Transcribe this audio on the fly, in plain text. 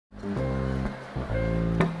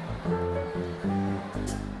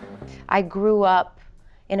I grew up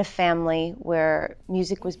in a family where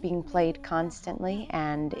music was being played constantly,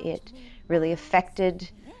 and it really affected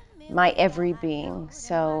my every being.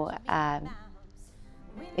 So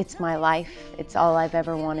it's my life. It's all I've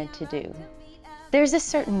ever wanted to do. There's a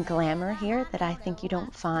certain glamour here that I think you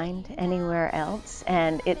don't find anywhere else,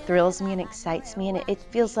 and it thrills me and excites me, and it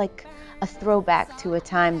feels like a throwback to a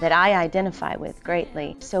time that I identify with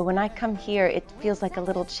greatly. So when I come here, it feels like a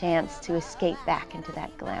little chance to escape back into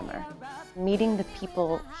that glamour. Meeting the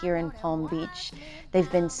people here in Palm Beach,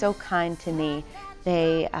 they've been so kind to me.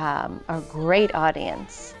 They are a great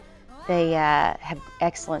audience. They have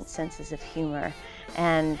excellent senses of humor,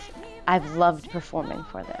 and I've loved performing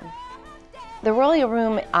for them. The Royal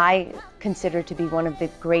Room I consider to be one of the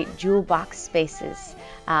great jewel box spaces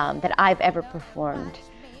that I've ever performed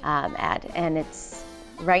at, and it's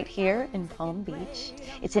right here in Palm Beach.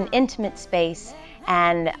 It's an intimate space,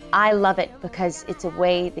 and I love it because it's a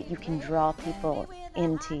way that you can draw people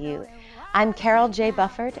into you. I'm Carole J.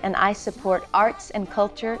 Bufford, and I support arts and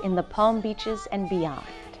culture in the Palm Beaches and beyond.